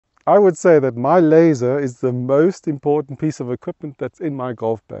I would say that my laser is the most important piece of equipment that's in my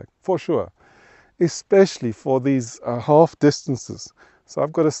golf bag, for sure, especially for these half distances. So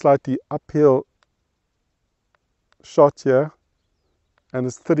I've got a slightly uphill shot here, and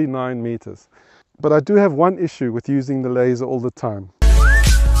it's 39 meters. But I do have one issue with using the laser all the time.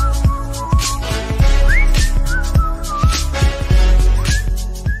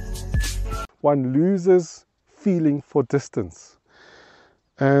 One loses feeling for distance.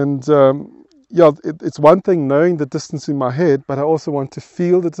 And yeah, it's one thing knowing the distance in my head, but I also want to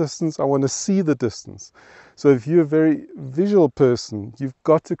feel the distance. I want to see the distance. So if you're a very visual person, you've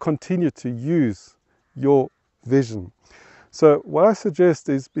got to continue to use your vision. So what I suggest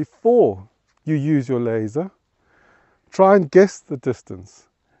is, before you use your laser, try and guess the distance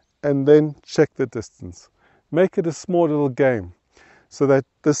and then check the distance. Make it a small little game so that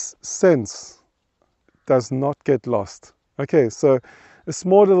this sense does not get lost. Okay, so a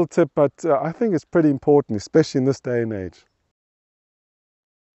small little tip, but I think it's pretty important, especially in this day and age.